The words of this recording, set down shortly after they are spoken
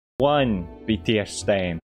One BTS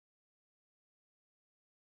stan.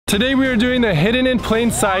 Today we are doing the Hidden in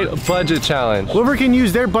Plain Sight Budget Challenge. Whoever can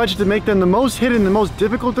use their budget to make them the most hidden, the most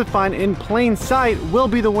difficult to find in plain sight will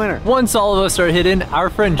be the winner. Once all of us are hidden,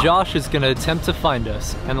 our friend Josh is going to attempt to find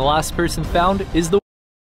us, and the last person found is the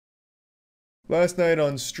Last night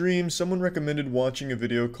on stream, someone recommended watching a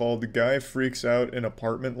video called The Guy Freaks Out in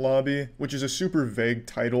Apartment Lobby, which is a super vague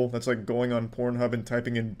title. That's like going on Pornhub and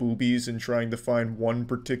typing in boobies and trying to find one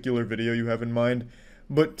particular video you have in mind.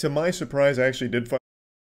 But to my surprise, I actually did find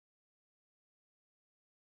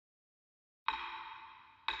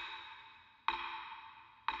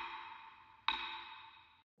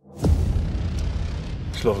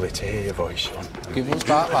It's lovely to hear your voice, Sean. Give me a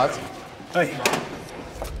start, lads. Hey.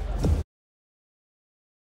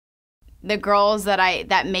 The girls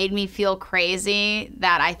that made me feel crazy,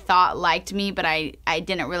 that I thought liked me, but I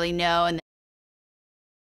didn't really know. And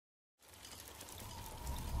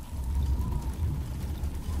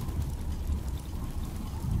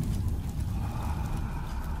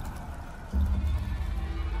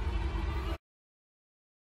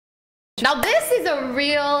now this is a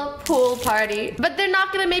real pool party, but they're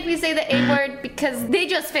not gonna make me say the A word because they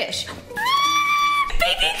just fish.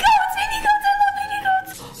 Baby goats, I love baby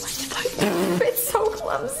goats. Oh my God, it's so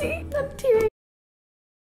clumsy. I'm tearing.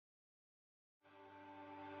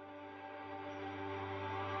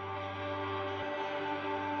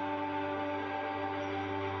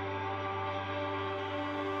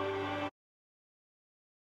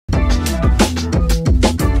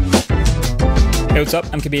 Hey, what's up?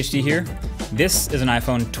 I'm KBHD here. This is an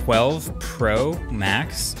iPhone 12 Pro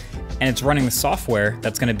Max, and it's running the software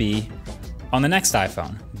that's going to be on the next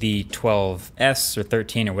iPhone, the 12S or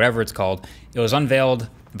 13 or whatever it's called. It was unveiled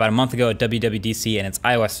about a month ago at WWDC, and it's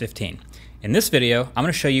iOS 15. In this video, I'm going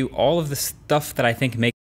to show you all of the stuff that I think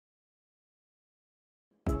makes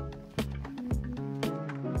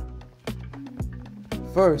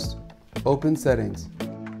First, open settings.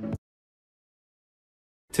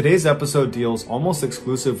 Today's episode deals almost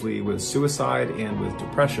exclusively with suicide and with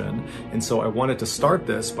depression, and so I wanted to start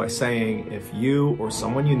this by saying if you or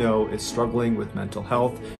someone you know is struggling with mental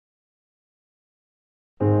health,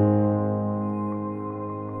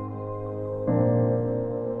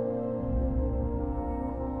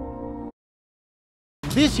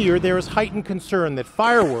 This year, there is heightened concern that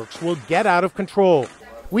fireworks will get out of control.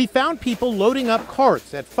 We found people loading up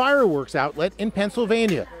carts at fireworks outlet in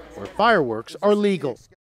Pennsylvania, where fireworks are legal.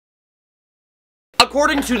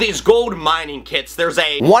 According to these gold mining kits, there's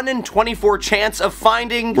a 1 in 24 chance of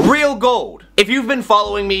finding real gold. If you've been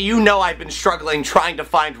following me, you know I've been struggling trying to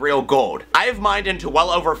find real gold. I have mined into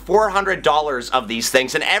well over $400 of these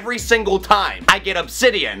things, and every single time I get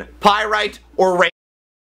obsidian, pyrite, or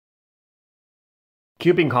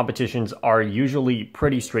Cubing competitions are usually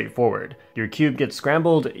pretty straightforward. Your cube gets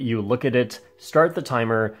scrambled, you look at it, start the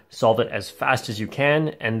timer, solve it as fast as you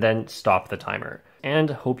can, and then stop the timer. And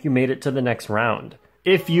hope you made it to the next round.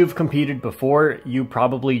 If you've competed before, you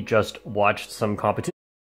probably just watched some competition.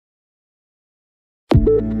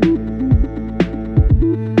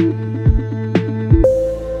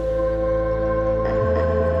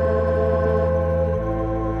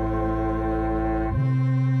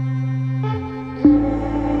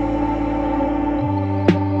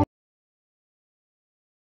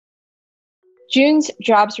 June's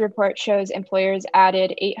jobs report shows employers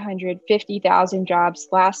added 850,000 jobs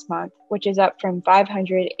last month, which is up from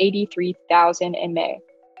 583,000 in May,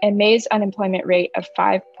 and May's unemployment rate of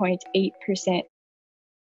 5.8%.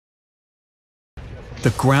 The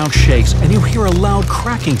ground shakes and you hear a loud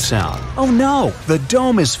cracking sound. Oh no, the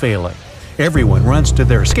dome is failing. Everyone runs to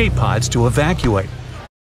their escape pods to evacuate.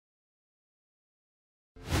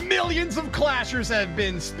 Millions of Clashers have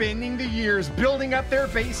been spending the years building up their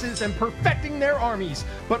bases and perfecting their armies,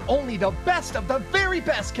 but only the best of the very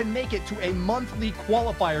best can make it to a monthly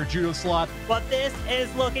qualifier judo slot. But this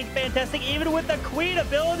is looking fantastic, even with the Queen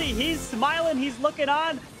ability. He's smiling, he's looking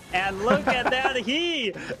on, and look at that, he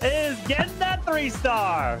is getting that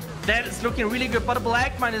 3-star. That is looking really good, but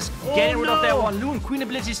Blackmine is getting rid of that one. Loon, Queen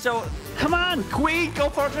ability still. Come on! Queen, go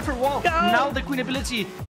for a different wall. Go. Now the Queen ability.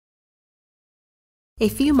 A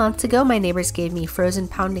few months ago, my neighbors gave me frozen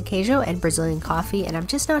pound de queijo and Brazilian coffee, and I'm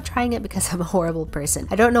just not trying it because I'm a horrible person.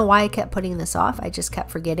 I don't know why I kept putting this off, I just kept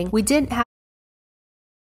forgetting. We didn't have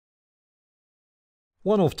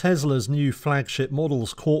One of Tesla's new flagship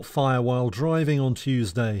models caught fire while driving on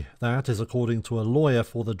Tuesday. That is according to a lawyer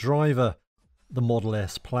for the driver. The Model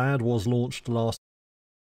S Plaid was launched last.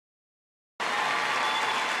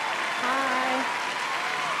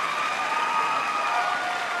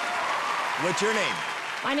 What's your name?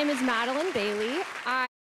 My name is Madeline Bailey.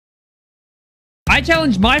 I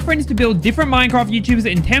challenged my friends to build different Minecraft YouTubers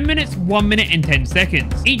in 10 minutes, 1 minute, and 10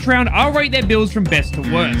 seconds. Each round, I'll rate their builds from best to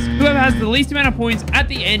worst. Whoever has the least amount of points at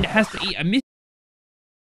the end has to eat a mystery.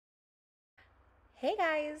 Hey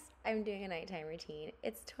guys, I'm doing a nighttime routine.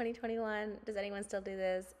 It's 2021. Does anyone still do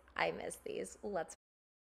this? I miss these. Let's.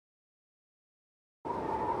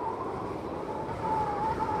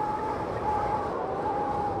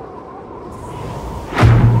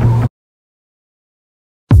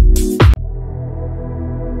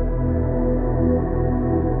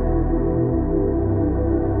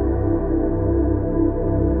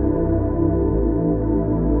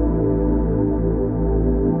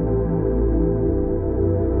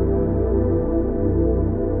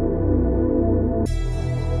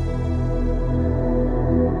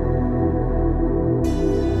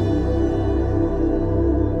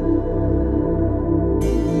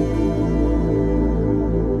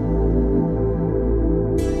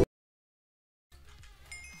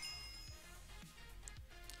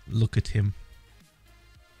 Look at him.